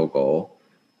financial goal.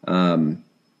 But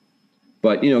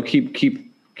keep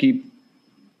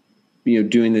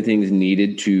doing the things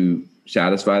needed to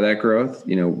satisfy that growth,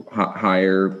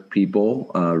 hire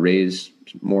people, raise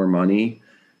more money,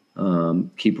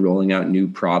 keep rolling out new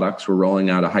products. We're rolling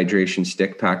out a hydration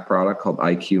stick pack product called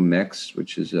IQ Mix,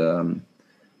 which is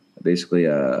basically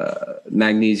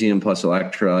magnesium plus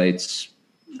electrolytes,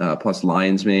 plus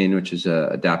lion's mane, which is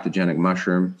a adaptogenic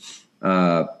mushroom,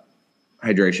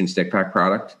 hydration stick pack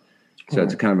product. So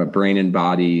it's kind of a brain and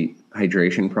body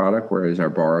hydration product, whereas our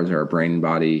bars are a brain and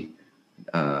body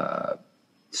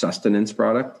sustenance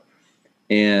product.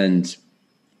 And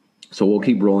so we'll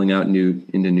keep rolling out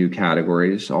into new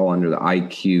categories, all under the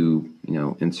IQ,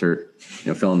 insert,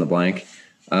 fill in the blank,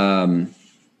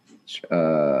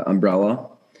 umbrella.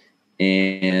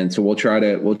 And so we'll try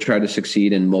to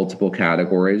succeed in multiple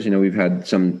categories. We've had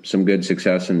some good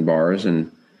success in bars, and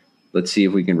let's see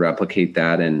if we can replicate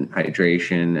that in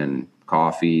hydration and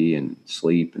coffee and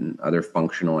sleep and other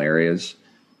functional areas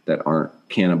that aren't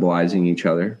cannibalizing each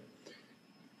other.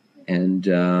 And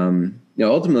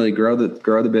ultimately grow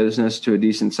the business to a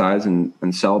decent size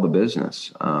and sell the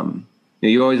business.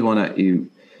 You always want to.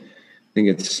 You think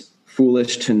it's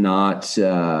foolish to not.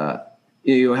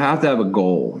 You have to have a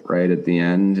goal right at the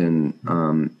end, and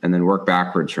then work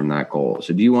backwards from that goal.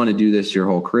 So, do you want to do this your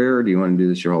whole career? Or do you want to do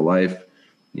this your whole life?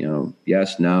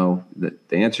 Yes, no. The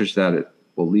answers to that it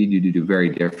will lead you to do very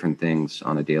different things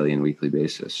on a daily and weekly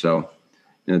basis. So,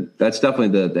 that's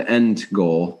definitely the end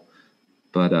goal.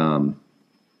 But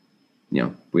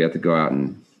we have to go out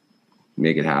and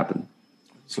make it happen.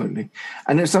 Absolutely.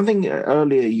 And there's something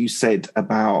earlier you said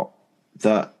about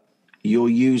that you're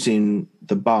using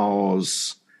the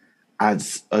bars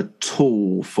as a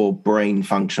tool for brain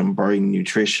function, brain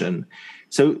nutrition.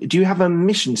 So do you have a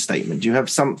mission statement? Do you have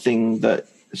something that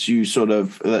you sort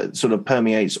of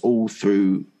permeates all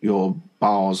through your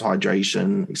bars,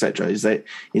 hydration, etc.? Is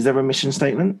there a mission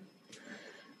statement?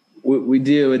 We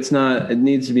do. It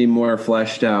needs to be more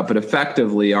fleshed out, but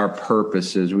effectively our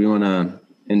purpose is we want to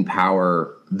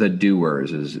empower the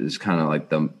doers is kind of like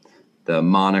the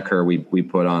moniker we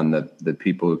put on the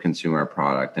people who consume our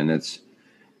product. And it's,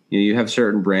 you have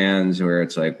certain brands where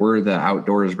it's like, we're the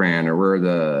outdoors brand, or we're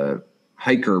the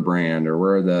hiker brand, or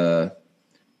we're the,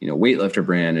 weightlifter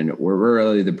brand. And we're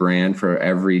really the brand for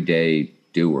everyday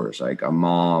doers, like a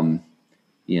mom,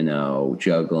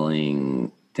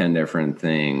 juggling 10 different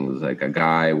things, like a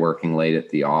guy working late at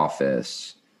the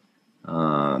office,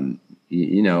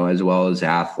 as well as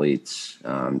athletes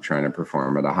trying to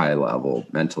perform at a high level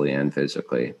mentally and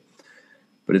physically.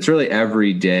 But it's really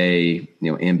everyday,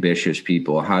 ambitious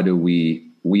people. How do we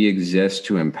exist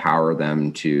to empower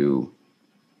them to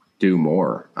do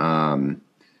more?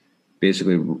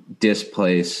 Basically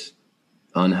displace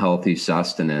unhealthy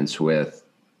sustenance with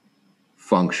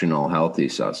functional, healthy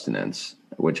sustenance,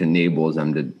 which enables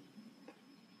them to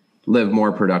live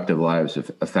more productive lives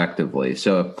effectively.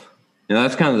 So,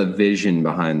 that's kind of the vision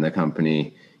behind the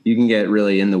company. You can get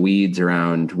really in the weeds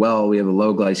around, well, we have a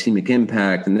low glycemic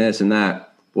impact and this and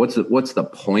that. What's the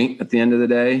point at the end of the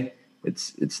day?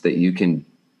 It's that you can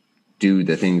do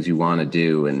the things you want to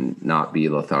do and not be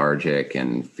lethargic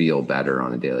and feel better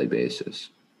on a daily basis.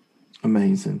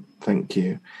 Amazing. Thank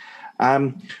you.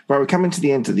 Right, we're coming to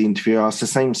the end of the interview. I ask the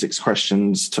same 6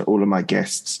 questions to all of my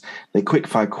guests. They're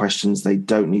quick-fire questions. They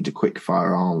don't need a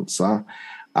quick-fire answer.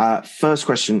 First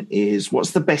question is,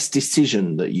 what's the best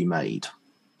decision that you made?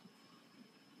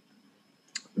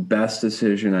 The best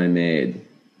decision I made?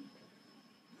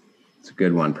 It's a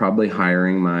good one. Probably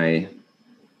hiring my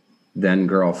then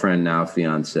girlfriend, now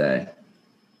fiance.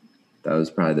 That was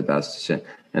probably the best decision.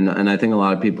 And I think a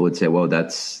lot of people would say, well,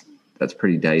 that's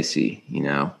pretty dicey,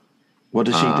 What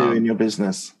does she do in your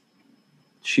business?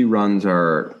 She runs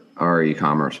our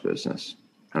e-commerce business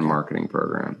and marketing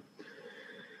program.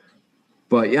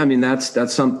 But yeah,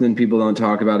 that's something people don't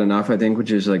talk about enough, I think,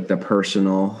 which is like the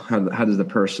personal, how does the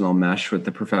personal mesh with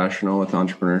the professional, with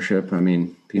entrepreneurship?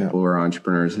 People who are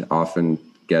entrepreneurs often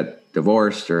get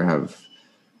divorced or have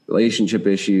relationship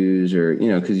issues or,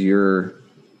 because you're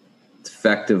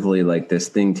effectively like this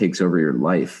thing takes over your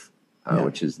life,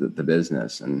 which is the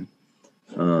business. And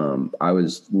I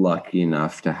was lucky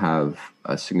enough to have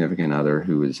a significant other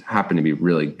who happened to be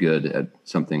really good at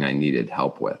something I needed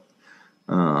help with.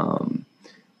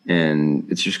 And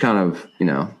it's just kind of,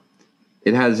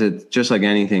 it has just like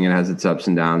anything, it has its ups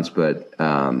and downs, but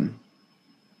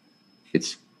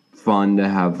it's fun to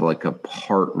have like a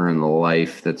partner in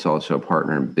life that's also a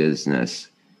partner in business.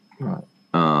 Right.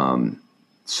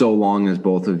 So long as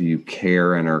both of you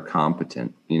care and are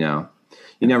competent, you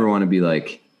never want to be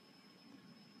like,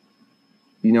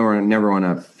 never want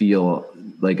to feel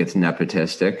like it's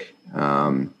nepotistic.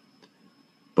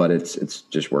 But it's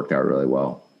just worked out really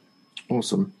well.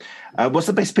 Awesome. What's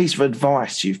the best piece of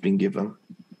advice you've been given?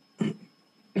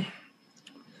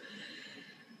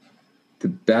 The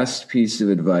best piece of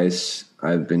advice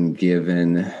I've been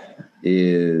given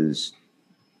is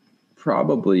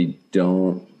probably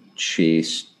don't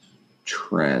chase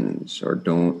trends or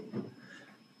don't.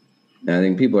 And I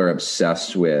think people are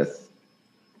obsessed with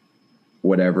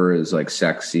whatever is like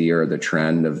sexy or the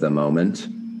trend of the moment.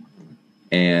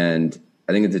 And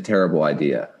I think it's a terrible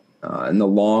idea. In the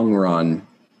long run,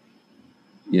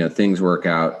 things work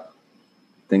out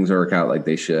like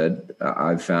they should.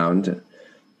 I've found,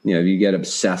 if you get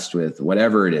obsessed with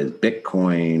whatever it is,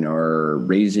 Bitcoin or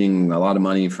raising a lot of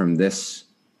money from this,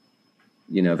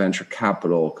 venture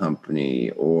capital company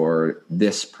or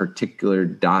this particular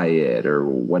diet or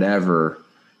whatever,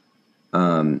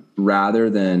 rather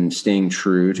than staying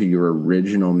true to your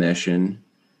original mission,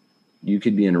 you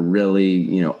could be in a really,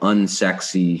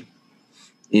 unsexy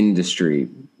industry,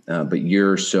 but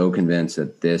you're so convinced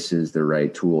that this is the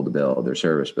right tool to build or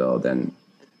service build. And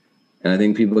I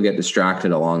think people get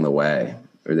distracted along the way,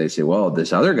 or they say, well,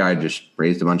 this other guy just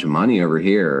raised a bunch of money over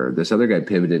here, or this other guy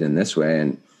pivoted in this way.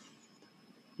 And,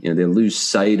 they lose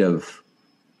sight of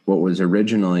what was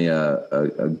originally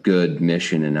a good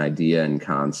mission and idea and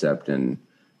concept. And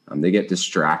they get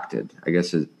distracted. I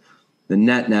guess the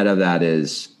net of that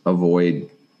is avoid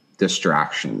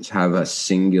distractions, have a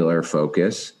singular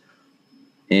focus.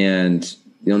 And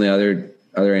the only other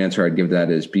answer I'd give to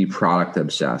that is be product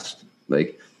obsessed.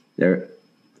 Like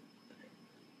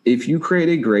if you create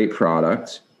a great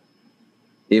product,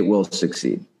 it will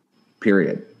succeed,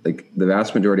 period. Like the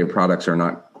vast majority of products are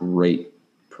not great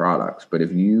products, but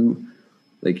if you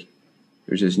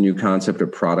there's this new concept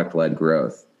of product-led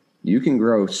growth. You can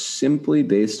grow simply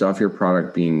based off your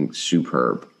product being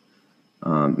superb.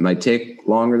 It might take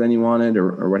longer than you wanted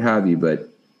or what have you, but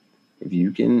if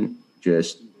you can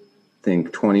just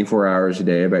think 24 hours a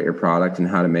day about your product and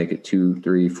how to make it 2,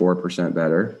 3, 4%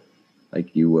 better,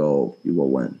 you will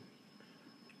win.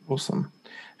 Awesome.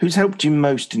 Who's helped you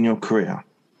most in your career?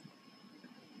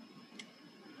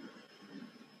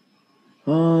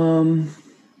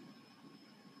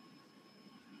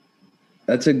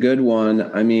 That's a good one.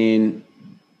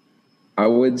 I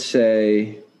would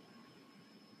say,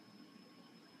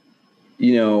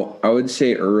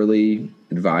 early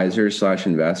advisors /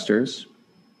 investors.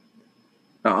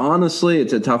 Now, honestly,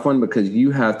 it's a tough one because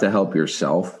you have to help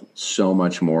yourself so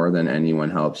much more than anyone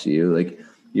helps you. Like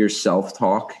your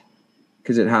self-talk,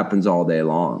 because it happens all day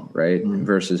long, right? Mm-hmm.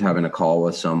 Versus having a call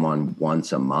with someone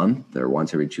once a month or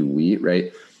once every 2 weeks,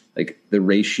 right? like the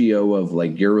ratio of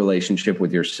like your relationship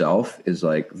with yourself is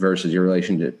like versus your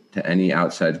relationship to any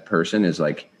outside person is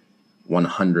like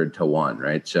 100 to 1,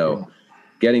 right? So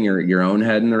getting your own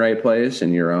head in the right place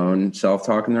and your own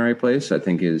self-talk in the right place, I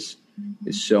think is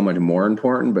so much more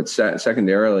important. But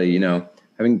secondarily, you know,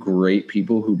 having great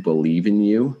people who believe in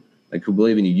you, like who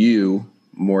believe in you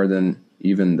more than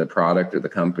even the product or the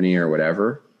company or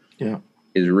whatever,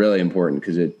 is really important,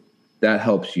 because that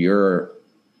helps your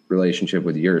relationship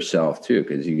with yourself too,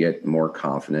 because you get more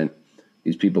confident.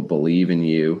 These people believe in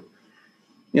you.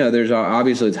 You know, there's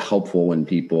obviously it's helpful when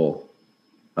people,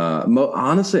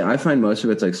 honestly, I find most of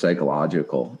it's like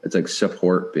psychological. It's like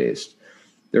support based.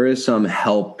 There is some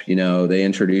help, you know, they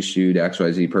introduced you to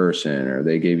XYZ person or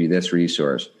they gave you this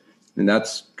resource, and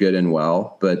that's good and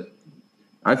well. But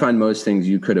I find most things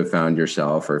you could have found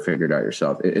yourself or figured out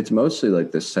yourself. It's mostly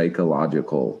like the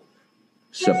psychological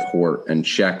support and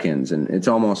check-ins, and it's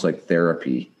almost like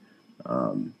therapy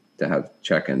to have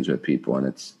check-ins with people, and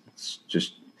it's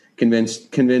just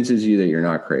convinces you that you're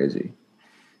not crazy.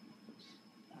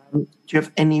 Do you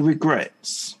have any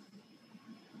regrets?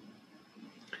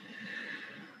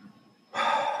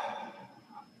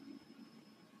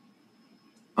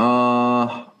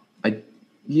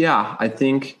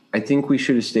 I think we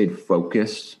should have stayed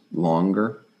focused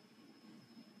longer,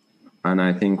 and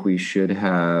I think we should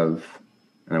have.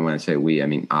 And when I say we, I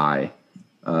mean I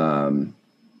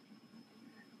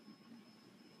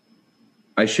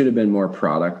should have been more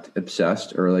product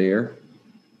obsessed earlier.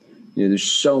 You know, there's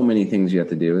so many things you have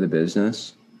to do with a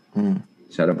business.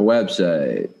 Set up a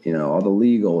website, you know, all the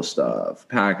legal stuff,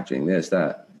 packaging, this,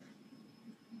 that.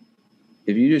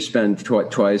 If you just spend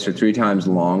twice or three times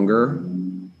longer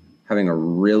having a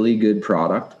really good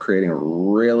product, creating a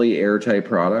really airtight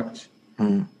product,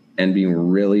 and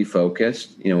being really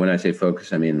focused, you know, when I say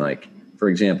focus, I mean like, for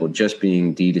example, just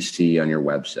being D2C on your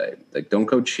website. Like, don't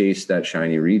go chase that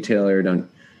shiny retailer. Don't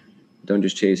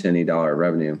just chase any dollar of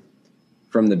revenue.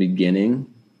 From the beginning,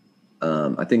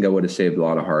 I think I would have saved a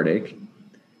lot of heartache.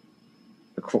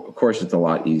 Of course, it's a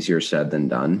lot easier said than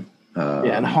done.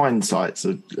 And hindsight's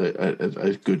a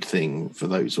good thing for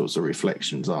those sorts of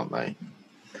reflections, aren't they?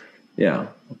 Yeah.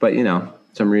 But, you know,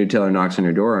 some retailer knocks on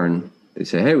your door and they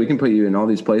say, hey, we can put you in all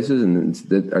these places and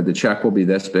the check will be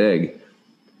this big.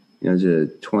 You know, as a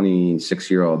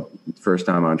 26-year-old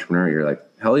first-time entrepreneur, you're like,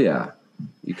 hell yeah.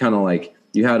 You kind of like,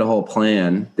 you had a whole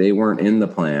plan. They weren't in the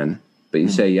plan, but you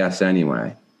say yes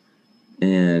anyway.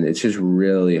 And it's just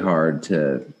really hard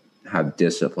to have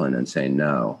discipline and say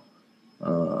no.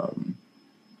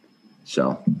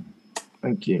 So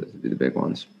thank you. Those would be the big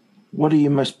ones. What are you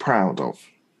most proud of?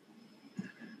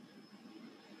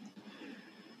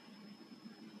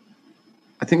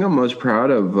 I think I'm most proud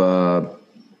of,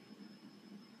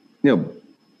 you know,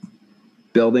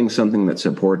 building something that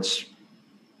supports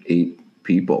 8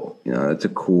 people. You know, that's a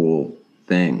cool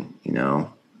thing, you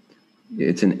know.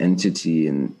 It's an entity,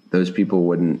 and those people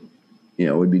wouldn't, you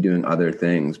know, would be doing other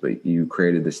things, but you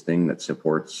created this thing that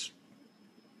supports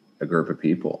a group of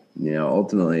people. You know,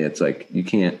 ultimately it's like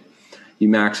you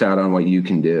max out on what you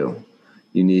can do.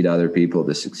 You need other people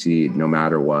to succeed no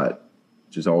matter what,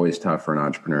 which is always tough for an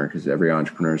entrepreneur because every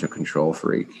entrepreneur is a control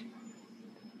freak.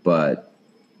 But,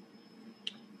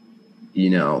 you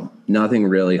know, nothing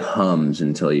really hums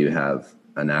until you have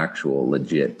an actual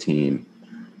legit team.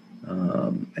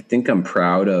 I think I'm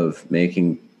proud of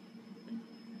making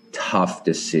tough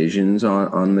decisions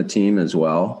on the team as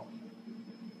well.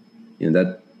 You know,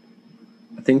 that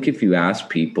I think if you ask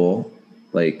people,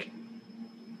 like,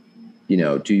 you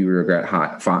know, do you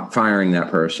regret firing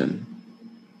that person?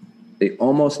 They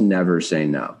almost never say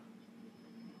no.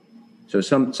 So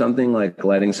something like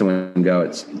letting someone go,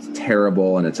 it's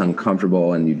terrible and it's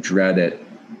uncomfortable and you dread it.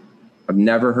 I've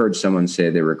never heard someone say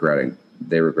they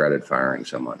regretted firing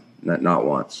someone, not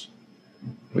once,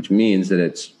 which means that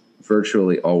it's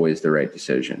virtually always the right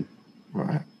decision.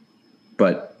 Right.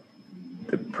 But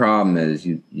the problem is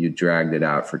you dragged it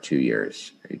out for 2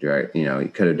 years. You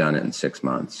could have done it in 6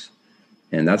 months,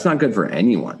 and that's not good for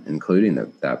anyone, including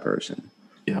that person.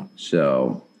 Yeah.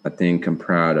 So I think I'm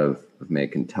proud of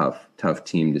making tough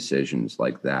team decisions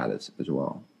like that as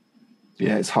well.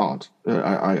 Yeah, it's hard.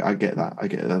 I get that. I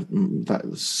get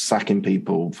that sacking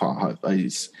people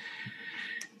is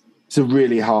it's a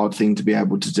really hard thing to be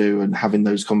able to do, and having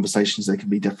those conversations, they can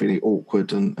be definitely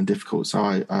awkward and difficult. So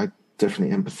I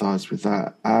definitely empathize with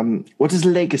that. What does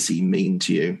legacy mean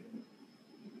to you?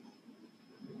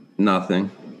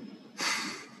 Nothing.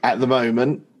 At the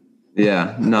moment?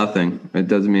 Yeah, nothing. It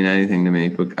doesn't mean anything to me.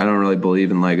 But I don't really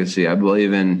believe in legacy. I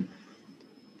believe in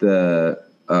the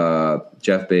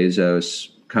Jeff Bezos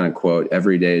kind of quote,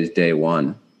 every day is day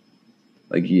one.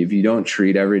 Like if you don't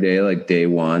treat every day like day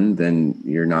one, then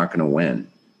you're not going to win.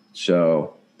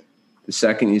 So the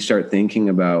second you start thinking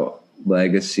about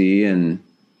legacy and,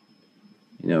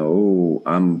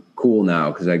 I'm cool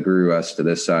now because I grew us to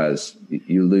this size,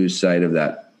 you lose sight of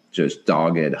that just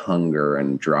dogged hunger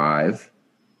and drive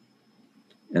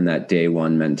and that day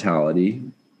one mentality.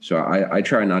 So I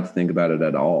try not to think about it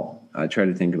at all. I try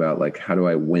to think about like, how do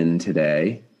I win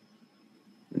today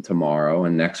and tomorrow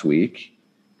and next week?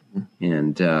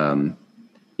 And,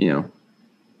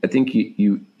 I think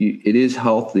it is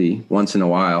healthy once in a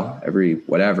while, every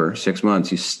 6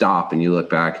 months, you stop and you look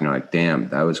back and you're like, damn,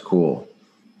 that was cool.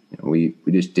 We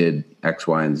just did X,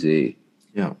 Y, and Z.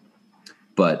 Yeah.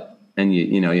 And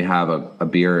you have a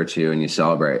beer or two and you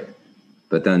celebrate,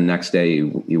 but then next day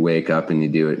you wake up and you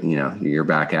do it, you're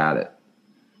back at it.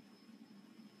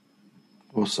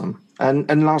 Awesome.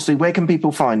 And lastly, where can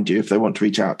people find you if they want to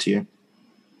reach out to you?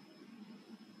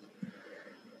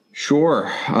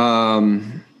 Sure.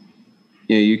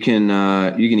 You can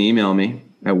email me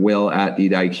at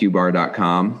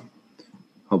will@eatiqbar.com.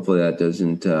 Hopefully that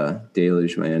doesn't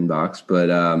deluge my inbox,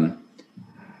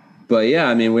 but yeah,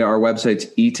 I mean, our website's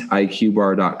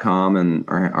eatiqbar.com, and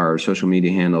our social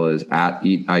media handle is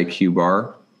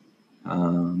 @eatiqbar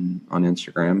on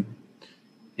Instagram.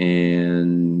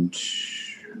 And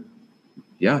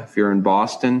yeah, if you're in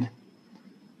Boston,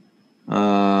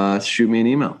 shoot me an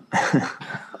email.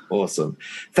 Awesome.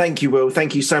 Thank you, Will.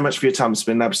 Thank you so much for your time. It's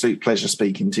been an absolute pleasure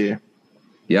speaking to you.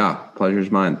 Yeah,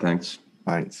 pleasure's mine. Thanks.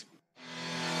 Thanks.